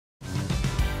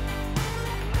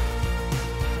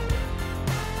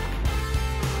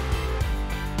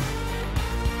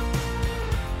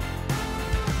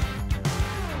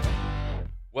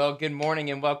Well, good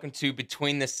morning and welcome to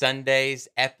Between the Sundays,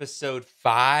 episode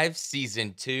 5,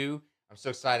 season 2. I'm so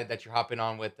excited that you're hopping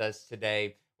on with us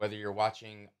today, whether you're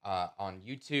watching on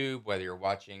YouTube, whether you're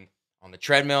watching on the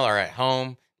treadmill or at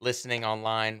home, listening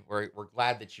online. We're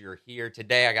glad that you're here.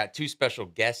 Today, I got two special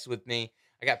guests with me.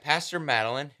 I got Pastor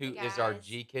Madeline, Hey who is our guys.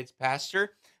 G Kids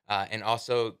pastor and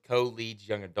also co leads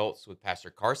young adults with Pastor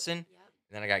Carson. Yep.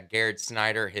 And then I got Garrett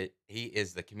Snyder. He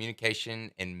is the communication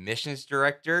and missions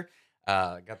director.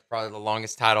 Got probably the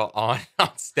longest title on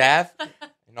on staff,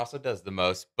 and also does the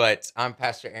most. But I'm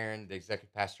Pastor Aaron, the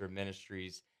executive pastor of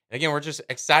ministries. And again, we're just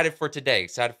excited for today.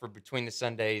 Excited for Between the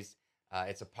Sundays.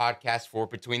 It's a podcast for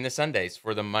Between the Sundays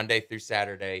for the Monday through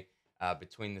Saturday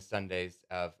Between the Sundays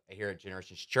of here at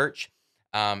Generations Church.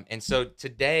 And so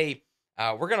today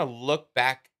we're going to look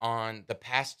back on the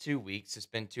past 2 weeks. It's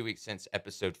been 2 weeks since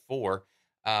episode 4,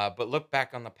 but look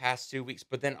back on the past 2 weeks,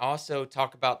 but then also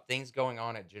talk about things going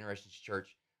on at Generations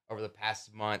Church over the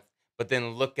past month, but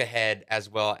then look ahead as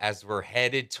well as we're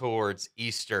headed towards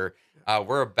Easter. Yeah.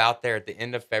 We're about there at the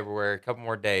end of February, a couple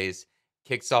more days,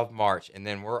 kicks off March, and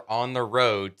then we're on the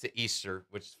road to Easter,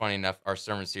 which is funny enough, our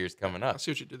sermon series Yeah. coming I up.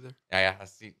 see what you did there. Yeah, I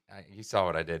see. You saw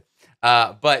what I did.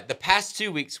 But the past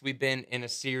 2 weeks, we've been in a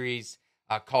series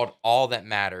called All That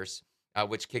Matters,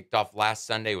 which kicked off last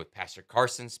Sunday with Pastor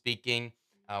Carson speaking.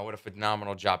 What a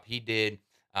phenomenal job he did.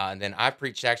 And then I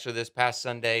preached actually this past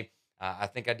Sunday. I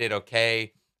think I did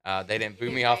okay. They didn't You boo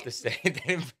did me off great. the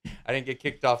stage. I didn't get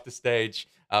kicked off the stage.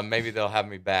 Maybe they'll have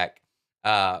me back.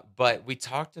 But we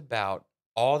talked about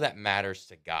all that matters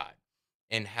to God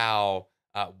and how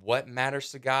what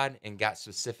matters to God and got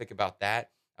specific about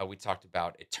that. We talked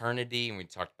about eternity and we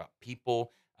talked about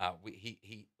people.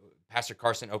 Pastor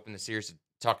Carson opened the series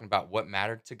talking about what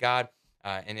mattered to God,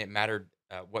 and it mattered.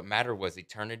 What mattered was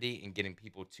eternity and getting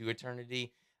people to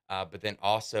eternity, but then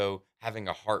also having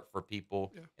a heart for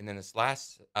people. Yeah. And then this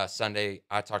last Sunday,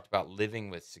 I talked about living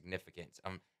with significance.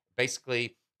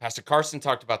 Basically, Pastor Carson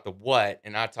talked about the what,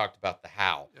 and I talked about the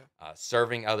how. Yeah.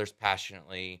 Serving others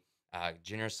passionately,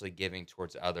 generously giving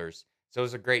towards others. So it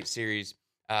was a great series.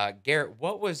 Garrett,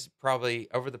 what was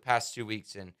probably over the past 2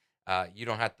 weeks, and you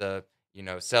don't have to,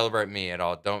 celebrate me at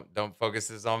all. Don't focus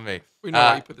this on me. We know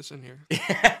why Uh, you put this in here.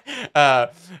 uh,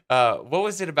 what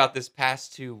was it about this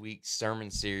past 2 weeks sermon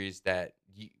series that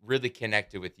really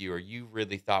connected with you, or you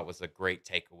really thought was a great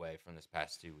takeaway from this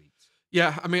past 2 weeks?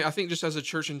 Yeah, I mean, I think just as a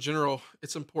church in general,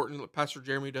 it's important that Pastor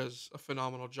Jeremy does a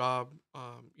phenomenal job.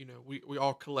 We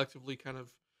all collectively kind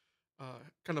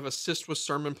of assist with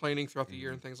sermon planning throughout the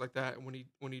year Hmm. and things like that. And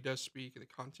when he does speak and the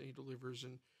content he delivers,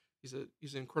 and he's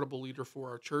an incredible leader for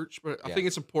our church. But I Yeah. think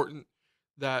it's important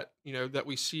that that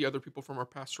we see other people from our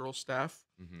pastoral staff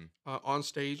Hmm. on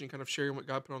stage and kind of sharing what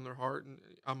God put on their heart. And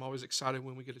I'm always excited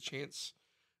when we get a chance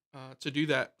to do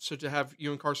that. So to have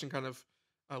you and Carson kind of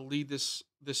lead this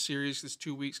series, this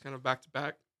 2 weeks, kind of back to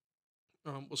back,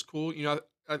 was cool.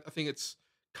 I think it's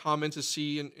common to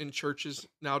see in churches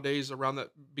nowadays around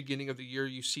that beginning of the year,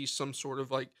 you see some sort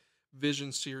of like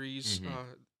vision series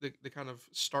Hmm. that kind of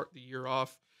start the year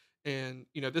off. And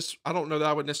this, I don't know that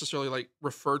I would necessarily like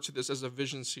refer to this as a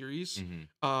vision series, Hmm.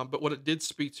 but what it did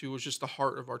speak to was just the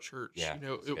heart of our church. Yeah,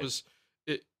 that's It good. was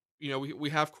it. We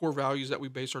have core values that we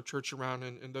base our church around,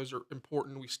 and those are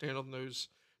important. We stand on those.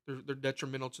 They're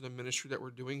detrimental to the ministry that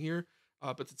we're doing here.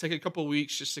 But to take a couple of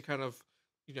weeks just to kind of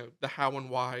the how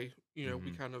and why we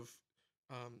Hmm. kind of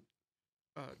um,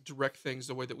 direct things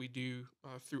the way that we do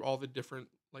through all the different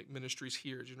like ministries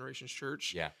here at Generations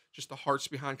Church. Yeah. Just the hearts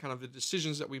behind kind of the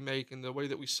decisions that we make and the way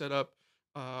that we set up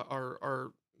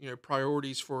our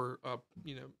priorities for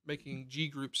making G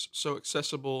groups so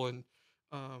accessible, and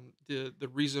the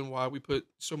reason why we put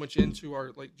so much into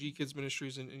our like G Kids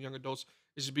ministries and young adults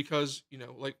is because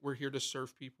like we're here to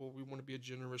serve people. We want to be a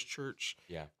generous church,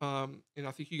 Yeah. and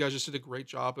I think you guys just did a great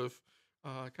job of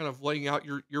kind of laying out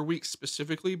your week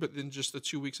specifically, but then just the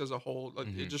 2 weeks as a whole. Like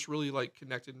it Hmm. just really like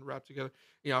connected and wrapped together.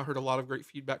 I heard a lot of great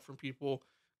feedback from people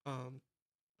um,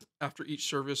 after each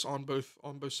service on both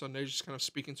Sundays, just kind of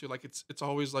speaking to like it's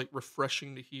always like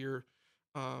refreshing to hear,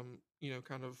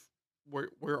 kind of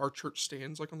where our church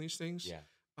stands like on these things. Yeah.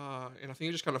 And I think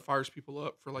it just kind of fires people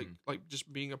up for like Hmm. like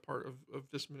just being a part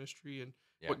of this ministry and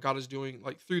Yeah. what God is doing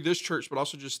like through this church, but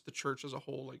also just the church as a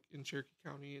whole, like in Cherokee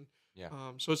County. And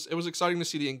Yeah. so it was exciting to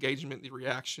see the engagement, the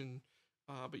reaction.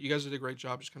 But you guys did a great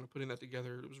job just kind of putting that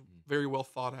together. It was Mhm. very well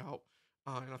thought out,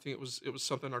 and I think it was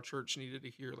something our church needed to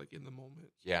hear like in the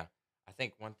moment. Yeah. I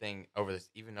think one thing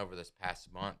even over this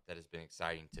past month that has been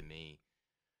exciting to me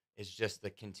is just the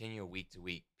continual week to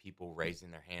week people raising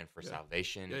their hand for Yeah, yeah,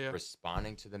 salvation, yeah,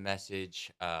 responding to the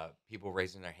message, people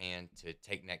raising their hand to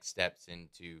take next steps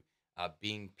into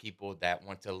being people that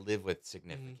want to live with Mhm.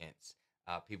 significance,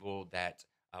 people that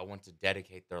want to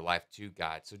dedicate their life to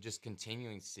God. So just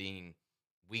continuing seeing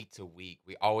week to week,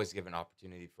 we always give an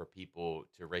opportunity for people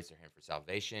to raise their hand for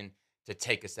salvation, to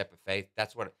take a step of faith.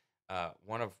 That's what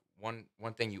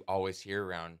one thing you always hear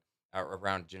around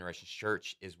Generations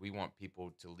Church is we want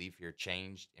people to leave here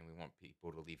changed and we want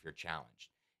people to leave here challenged.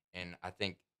 And I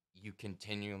think you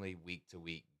continually week to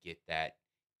week get that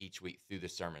each week through the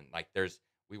sermon. Like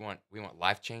we want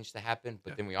life change to happen,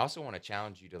 but Yeah. then we also want to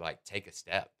challenge you to like take a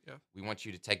step. Yeah. We want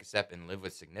you to take a step and live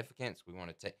with significance. We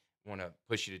want to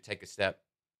push you to take a step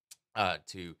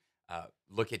to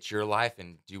look at your life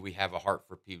and do we have a heart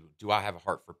for people? Do I have a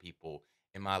heart for people?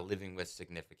 Am I living with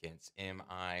significance? Am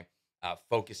I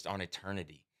focused on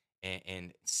eternity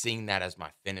and seeing that as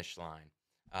my finish line?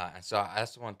 And so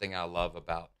that's the one thing I love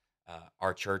about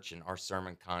our church and our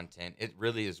sermon content. It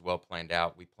really is well planned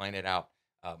out. We plan it out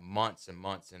months and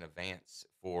months in advance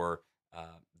for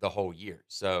the whole year.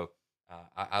 So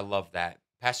I love that.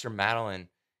 Pastor Madeline,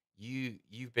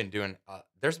 you've been doing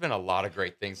there's been a lot of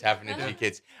great things happening at Yeah. G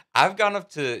Kids. I've gone up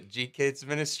to G Kids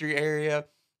ministry area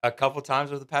a couple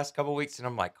times over the past couple weeks and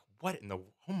I'm like, what in the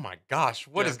oh my gosh,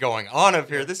 what Yeah. is going on up Yeah.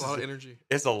 here? It's a This lot is of energy.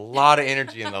 it's a lot of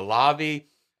energy in the lobby.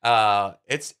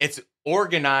 It's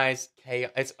organized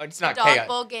chaos. It's The not dog chaos.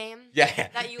 bowl game Yeah.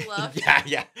 that you loved. Yeah,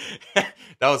 yeah.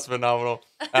 That was phenomenal.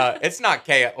 It's not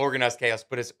chaos, organized chaos,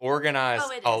 but it's organized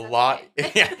Oh, it a is. That's lot.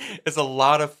 okay. Yeah, it's a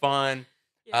lot of fun.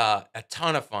 Yeah. A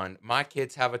ton of fun. My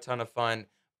kids have a ton of fun,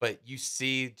 but you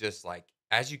see just like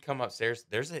as you come upstairs,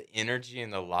 there's an energy in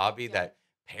the lobby Yeah. that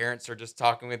parents are just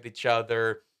talking with each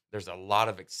other. There's a lot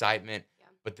of excitement, Yeah.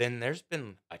 but then there's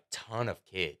been a ton of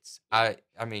kids. Yeah.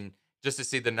 I mean, just to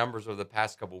see the numbers over the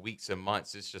past couple weeks and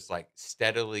months, it's just like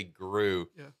steadily grew,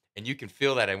 Yeah. and you can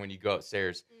feel that when you go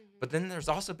upstairs. But Mhm. then there's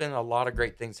also been a lot of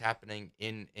great things happening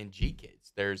in G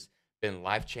Kids. There's been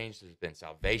life change. There's been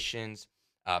salvations.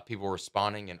 People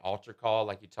responding in altar call,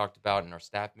 like you talked about in our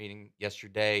staff meeting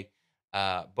yesterday.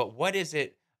 But what is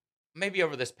it, maybe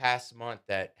over this past month,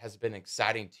 that has been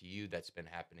exciting to you that's been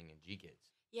happening in G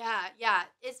Kids? Yeah, yeah.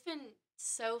 It's been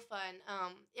so fun.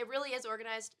 It really is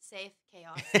organized, safe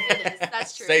chaos. It is.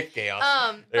 That's true. Safe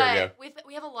chaos. There we go. But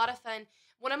we have a lot of fun.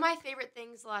 One of my favorite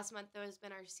things last month though has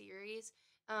been our series.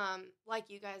 Like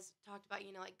you guys talked about,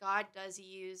 like God does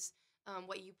use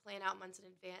what you plan out months in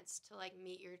advance to like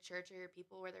meet your church or your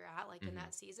people where they're at, like in Hmm.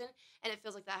 that season. And it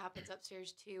feels like that happens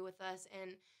upstairs too with us.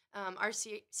 And our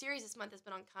series this month has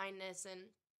been on kindness, and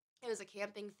it was a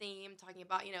camping theme, talking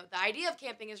about, the idea of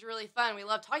camping is really fun. We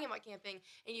love talking about camping,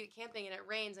 and you get camping and it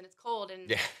rains and it's cold and,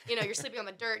 Yeah. you're sleeping on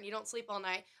the dirt and you don't sleep all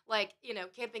night. Like,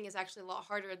 camping is actually a lot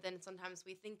harder than sometimes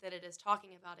we think that it is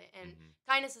talking about it. And Hmm.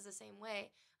 kindness is the same way.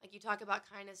 Like, you talk about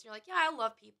kindness, you're like, yeah, I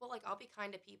love people. Like, I'll be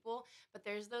kind to people. But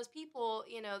there's those people,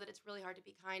 that it's really hard to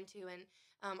be kind to. And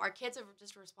our kids have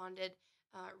just responded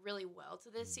really well to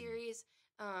this Hmm. series.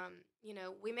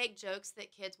 We make jokes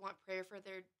that kids want prayer for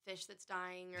their fish that's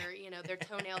dying, or, their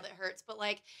toenail that hurts, but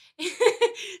like,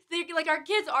 like our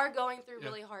kids are going through Yeah.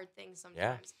 really hard things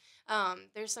Yeah.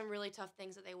 sometimes. There's some really tough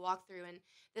things that they walk through. And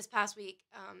this past week,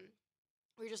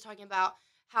 we were just talking about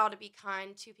how to be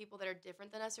kind to people that are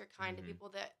different than us, or kind to Hmm. people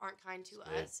that aren't kind to It's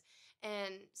good. us.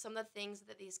 And some of the things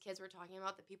that these kids were talking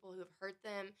about, the people who have hurt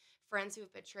them, friends who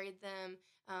have betrayed them,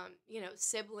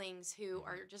 siblings who Hmm.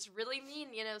 are just really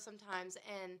mean, sometimes.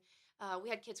 And we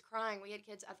had kids crying. We had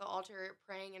kids at the altar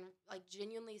praying and like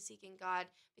genuinely seeking God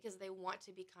because they want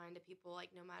to be kind to people,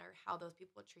 like no matter how those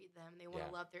people treat them. They want Yeah.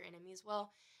 to love their enemies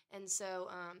well. And so,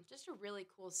 just a really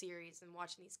cool series, and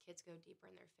watching these kids go deeper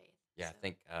in their faith. Yeah, So,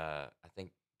 I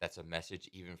think that's a message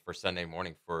even for Sunday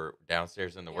morning for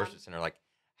downstairs in the yeah, worship center, like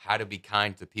how to be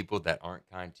kind to people that aren't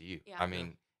kind to you. yeah, I Yeah.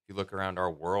 mean, if you look around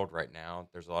our world right now,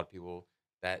 there's a lot of people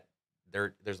that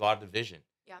there's a lot of division.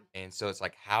 yeah, And so it's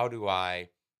like, how do I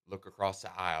look across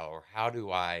the aisle, or how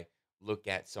do I look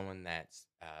at someone that's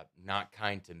not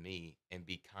kind to me and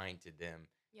be kind to them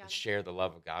yeah, and share the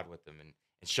love of God with them, and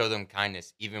show them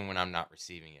kindness even when I'm not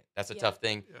receiving it. That's a yeah. tough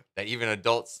thing Yeah. that even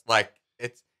adults like.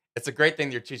 It's a great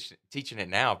thing you're teaching it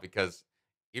now, because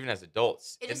even as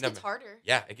adults, It just gets harder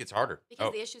yeah, it gets harder. because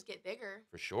Oh, the issues get bigger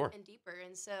for sure. and deeper.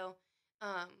 And so,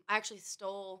 I actually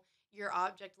stole your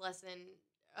object lesson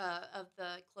of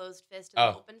the closed fist and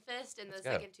the Oh, open fist in let's the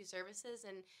go. second two services,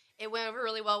 and it went over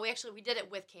really well. We did it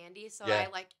with candy, so Yeah. I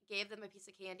like gave them a piece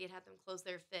of candy and had them close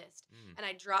their fist, Mm. and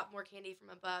I dropped more candy from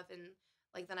above, and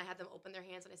Like then I had them open their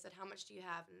hands and I said, "How much do you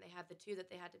have?" And they had the 2 that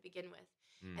they had to begin with.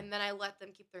 Mm, And then I let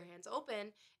them keep their hands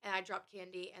open and I dropped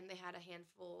candy and they had a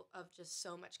handful of just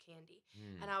so much candy.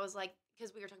 mm, And I was like,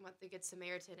 because we were talking about the Good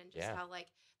Samaritan and just yeah. how like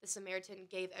the Samaritan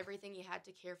gave everything he had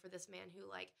to care for this man who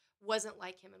like wasn't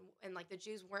like him, and like the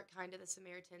Jews weren't kind to the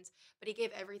Samaritans, but he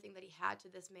gave everything that he had to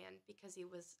this man because he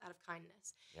was out of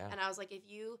kindness. Yeah. And I was like, if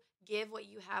you give what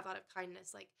you have out of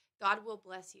kindness, like God will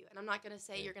bless you. And I'm not going to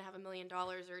say Yeah. you're going to have $1,000,000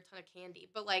 or a ton of candy,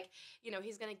 but like,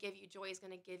 he's going to give you joy. He's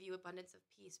going to give you abundance of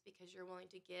peace because you're willing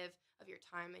to give of your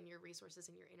time and your resources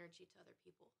and your energy to other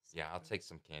people. So. Yeah, I'll take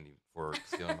some candy for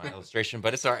stealing my illustration,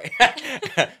 but it's all right.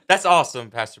 That's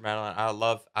awesome, Pastor Madeline. I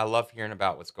love hearing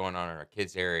about what's going on in our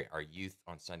kids area, our youth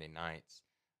on Sunday nights.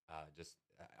 Just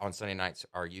on Sunday nights,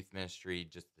 our youth ministry,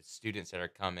 just the students that are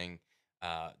coming,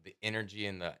 the energy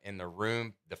in the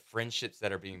room, the friendships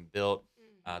that are being built,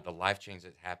 the Mhm. life change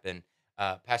that happen.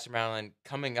 Pastor Madeline,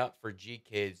 coming up for G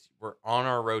Kids, we're on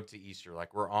our road to Easter.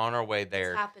 Like we're on our way It's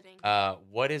there. happening.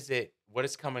 What is it? What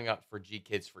is coming up for G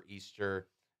Kids for Easter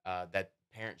that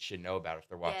parents should know about if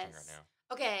they're watching right Yes. now?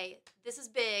 Okay, this is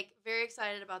big. Very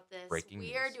excited about this. Breaking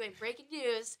We are news. doing breaking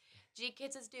news. G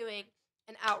Kids is doing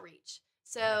an outreach.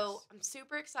 So Nice. I'm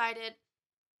super excited.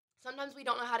 Sometimes we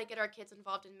don't know how to get our kids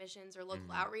involved in missions or local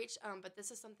Mhm. outreach, but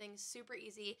this is something super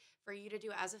easy for you to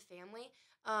do as a family.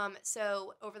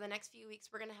 So over the next few weeks,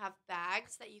 we're going to have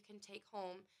bags that you can take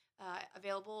home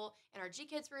available in our G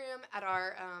Kids room, at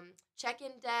our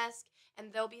check-in desk,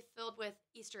 and they'll be filled with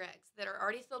Easter eggs that are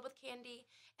already filled with candy.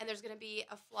 And there's going to be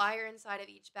a flyer inside of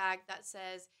each bag that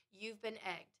says, "You've been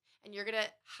egged." And you're going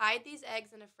to hide these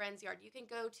eggs in a friend's yard. You can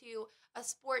go to a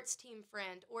sports team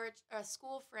friend or a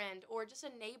school friend or just a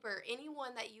neighbor,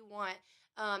 anyone that you want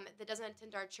that doesn't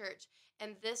attend our church.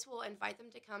 And this will invite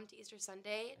them to come to Easter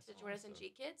Sunday That's to join us in awesome. G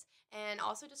Kids. And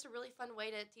also just a really fun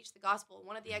way to teach the gospel.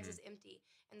 One of the eggs Hmm. is empty.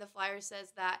 And the flyer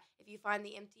says that if you find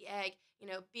the empty egg,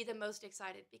 be the most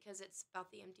excited because it's about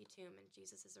the empty tomb and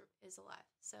Jesus is alive.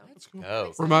 So Let's cool. I'm go.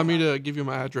 excited Remind me about it. to give you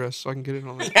my address so I can get it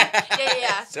on it.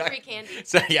 Yeah. So- Free candy.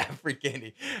 So yeah, free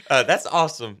candy. That's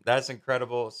awesome. That's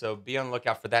incredible. So be on the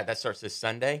lookout for that. That starts this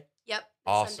Sunday. Yep. This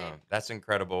Awesome. Sunday. That's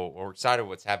incredible. We're excited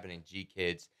what's happening, G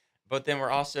Kids. But then we're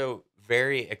also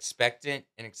very expectant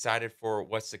and excited for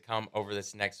what's to come over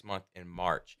this next month in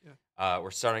March. Yeah.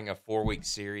 We're starting a 4-week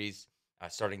series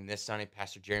starting this Sunday.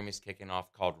 Pastor Jeremy's kicking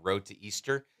off called Road to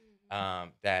Easter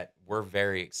that we're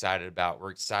very excited about.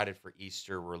 We're excited for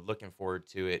Easter. We're looking forward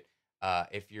to it.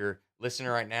 If you're listening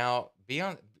right now,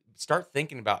 start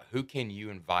thinking about who can you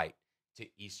invite to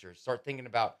Easter. Start thinking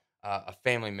about a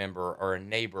family member or a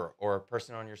neighbor or a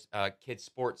person on your kid's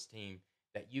sports team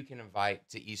that you can invite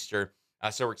to Easter.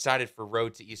 So we're excited for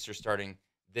Road to Easter starting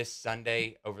this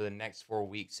Sunday over the next 4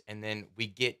 weeks. And then we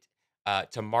get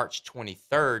to March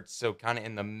 23rd. So kind of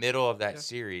in the middle of that Yeah.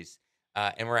 series.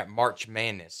 And we're at March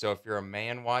Madness. So if you're a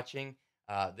man watching,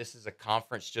 this is a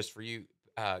conference just for you.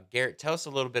 Garrett, tell us a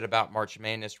little bit about March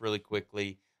Madness really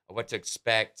quickly, what to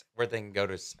expect, where they can go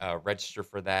to register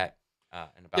for that,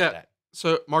 and about Yeah. that.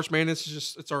 So March Madness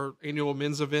is it's our annual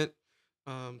men's event.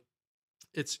 Um,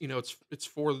 it's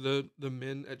for the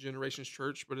men at Generations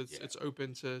Church, but Yeah. it's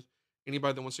open to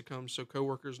anybody that wants to come. So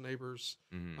coworkers, neighbors,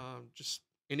 Mhm. just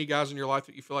any guys in your life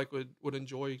that you feel like would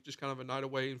enjoy just kind of a night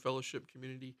away in fellowship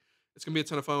community. It's gonna be a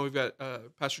ton of fun. We've got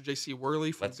Pastor JC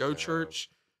Worley from Let's Go go. Church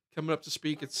coming up to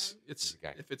speak. Love It's him. it's He's a guy-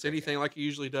 if it's great guy. anything like he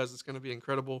usually does, it's gonna be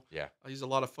incredible. Yeah. He's a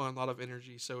lot of fun, a lot of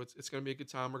energy. So it's gonna be a good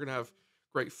time. We're gonna have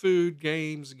great food,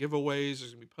 games, giveaways.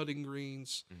 There's gonna be putting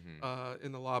greens Mhm.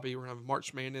 in the lobby. We're gonna have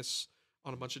March Madness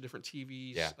on a bunch of different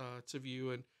TVs Yeah. to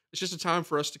view, and it's just a time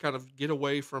for us to kind of get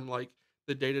away from like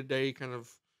the day to day kind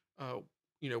of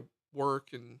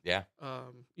work and Yeah.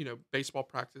 baseball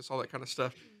practice, all that kind of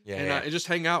stuff, Yeah. and, yeah. and just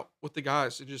hang out with the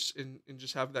guys and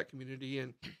just have that community.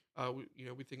 And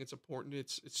we think it's important.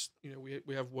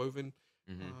 We have Woven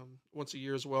Mhm. once a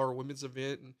year as well, our women's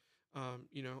event,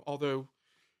 and although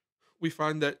we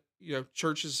find that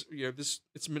church is this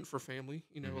it's meant for family,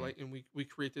 Mhm. like, and we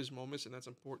create those moments, and that's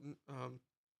important.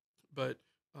 But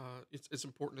it's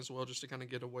important as well just to kind of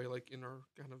get away like in our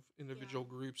kind of individual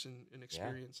groups and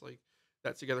experience like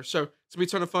that together. So it's gonna be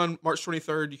a ton of fun. March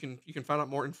 23rd. You can find out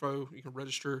more info. You can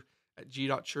register at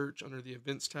g.church under the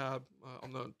events tab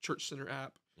on the Church Center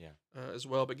app Yeah. as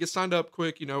well. But get signed up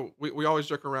quick. We always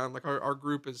joke around like our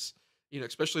group is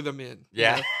especially the men.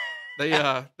 Yeah.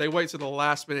 They wait to the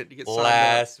last minute to get signed up.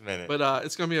 Last minute. But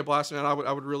it's gonna be a blast, man. I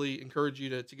would really encourage you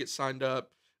to get signed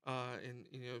up, and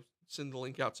send the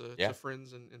link out to Yeah.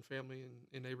 friends and family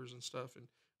and neighbors and stuff. And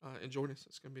and join us.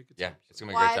 It's gonna be a good Yeah, time. it's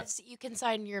gonna be a great time. Wives, you can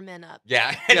sign your men up.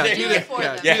 Yeah, Yeah, Do do it that. for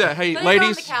Yeah, them. do that. Hey, Put it on the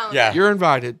ladies, calendar. Yeah. you're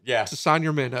invited Yeah. to sign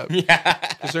your men up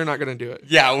yeah, because they're not gonna do it.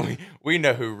 yeah. We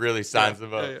know who really signs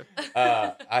them up.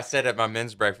 Yeah. I said at my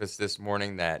men's breakfast this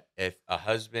morning that if a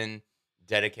husband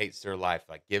dedicates their life,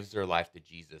 like gives their life to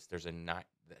Jesus, there's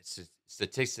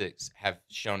statistics have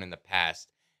shown in the past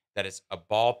that it's a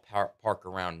ballpark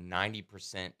around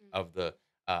 90% of the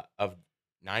of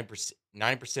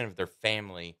 90% of their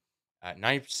family,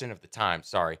 90% of the time.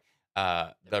 Sorry,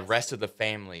 the rest of the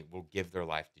family will give their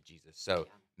life to Jesus. So,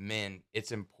 men,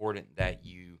 it's important that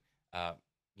you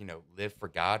live for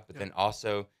God, but Yeah. then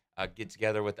also get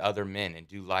together with other men and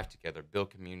do life together,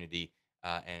 build community,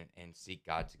 and seek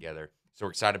God together. So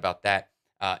we're excited about that.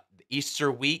 The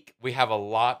Easter week, we have a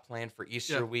lot planned for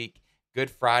Easter Yeah. week.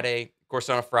 Good Friday, of course,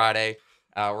 on a Friday.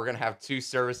 We're gonna have 2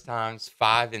 service times,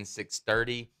 5 and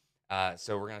 6:30.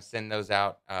 So we're gonna send those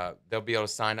out. They'll be able to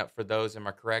sign up for those. Am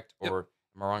I correct, Yep. or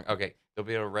am I wrong? Okay, they'll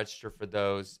be able to register for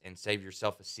those and save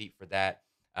yourself a seat for that.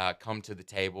 Come to the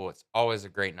table. It's always a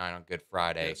great night on Good Yeah,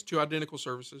 Friday. it's 2 identical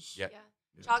services. Yep. Yeah.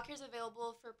 Yeah. Childcare's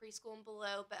available for preschool and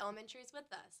below, but elementary is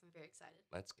with us. I'm very excited.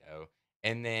 Let's go.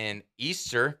 And then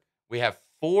Easter, we have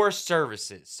 4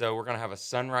 services. So we're going to have a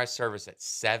sunrise service at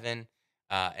 7.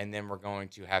 And then we're going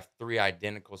to have 3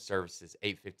 identical services,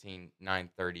 8:15,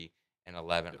 9:30, and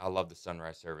 11. Yep. I love the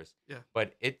sunrise service. Yeah.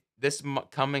 But this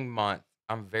coming month,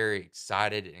 I'm very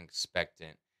excited and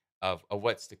expectant of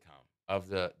what's to come, of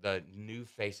the new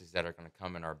faces that are going to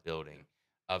come in our building,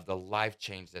 of the life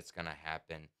change that's going to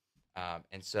happen.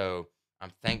 And so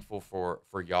I'm thankful for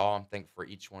y'all. I'm thankful for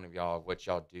each one of y'all, of what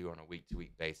y'all do on a week to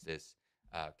week basis.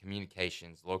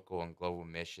 Communications, local and global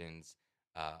missions,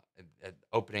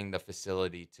 opening the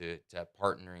facility to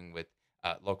partnering with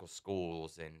local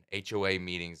schools and HOA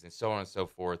meetings and so on and so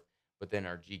forth. But then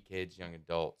our G Kids, young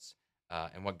adults,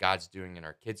 and what God's doing in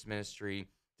our kids ministry.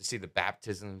 To see the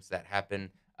baptisms that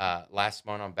happened last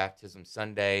month on Baptism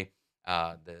Sunday,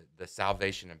 the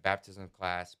salvation and baptism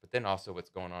class, but then also what's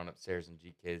going on upstairs in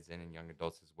G Kids and in young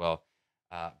adults as well.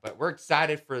 But we're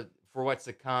excited for what's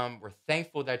to come. We're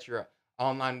thankful that you're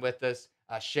online with us.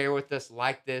 Share with us,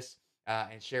 like this,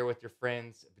 and share with your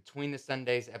friends. Between the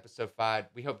Sundays, episode 5.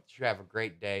 We hope that you have a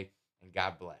great day, and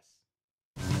God bless.